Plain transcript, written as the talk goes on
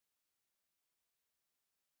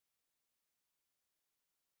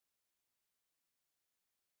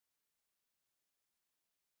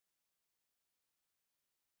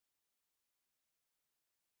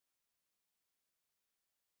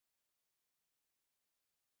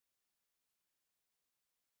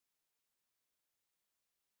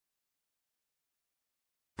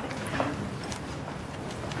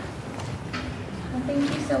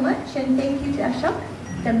Thank you so much, and thank you to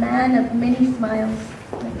Asha, the man of many smiles.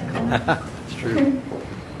 It's true.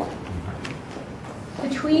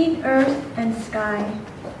 Between earth and sky,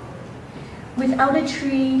 without a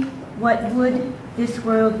tree, what would this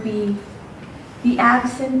world be? The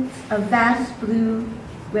absence of vast blue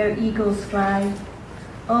where eagles fly.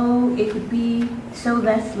 Oh, it would be so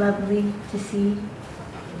less lovely to see.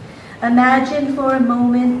 Imagine for a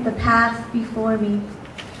moment the path before me,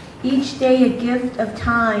 each day a gift of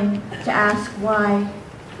time to ask why.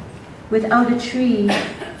 Without a tree,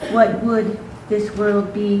 what would this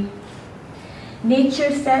world be?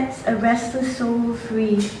 Nature sets a restless soul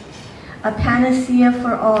free, a panacea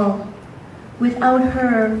for all. Without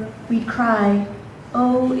her, we'd cry,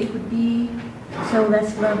 oh, it would be so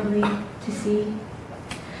less lovely to see.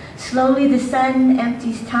 Slowly the sun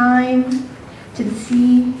empties time to the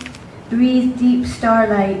sea, breathe deep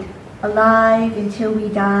starlight, alive until we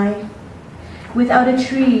die. Without a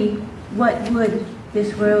tree, what would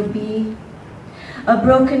this world be? A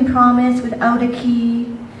broken promise without a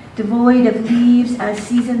key, devoid of leaves as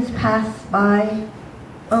seasons pass by.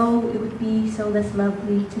 Oh, it would be so less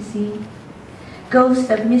lovely to see. Ghosts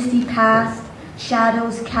of misty past,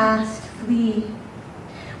 shadows cast, flee,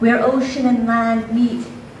 where ocean and land meet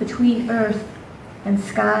between earth and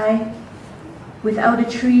sky. Without a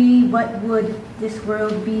tree, what would this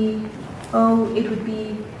world be? Oh, it would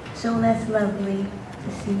be so less lovely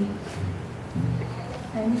to see.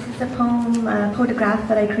 And this is a poem, a photograph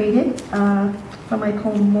that I created from my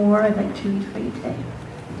poem More, I'd like to read for you today.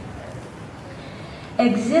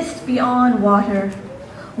 Exist beyond water,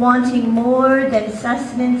 wanting more than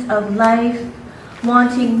sustenance of life,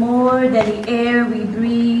 wanting more than the air we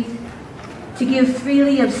breathe, to give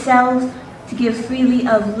freely of self, to give freely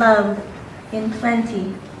of love in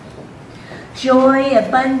plenty. Joy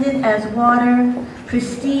abundant as water,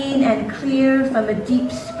 pristine and clear from a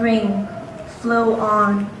deep spring, flow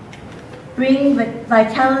on. Bring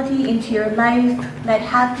vitality into your life, let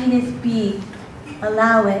happiness be,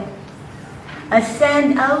 allow it.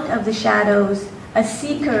 Ascend out of the shadows, a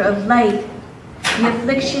seeker of light, the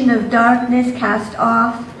affliction of darkness cast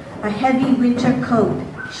off, a heavy winter coat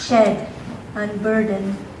shed,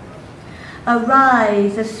 unburdened.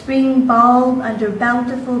 Arise, a spring bulb under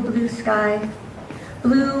bountiful blue sky,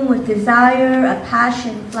 bloom with desire, a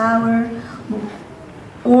passion flower,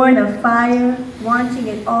 born of fire, wanting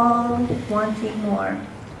it all, wanting more.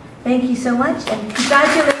 Thank you so much, and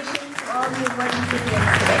congratulations to all the award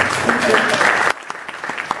recipients today. Thank you.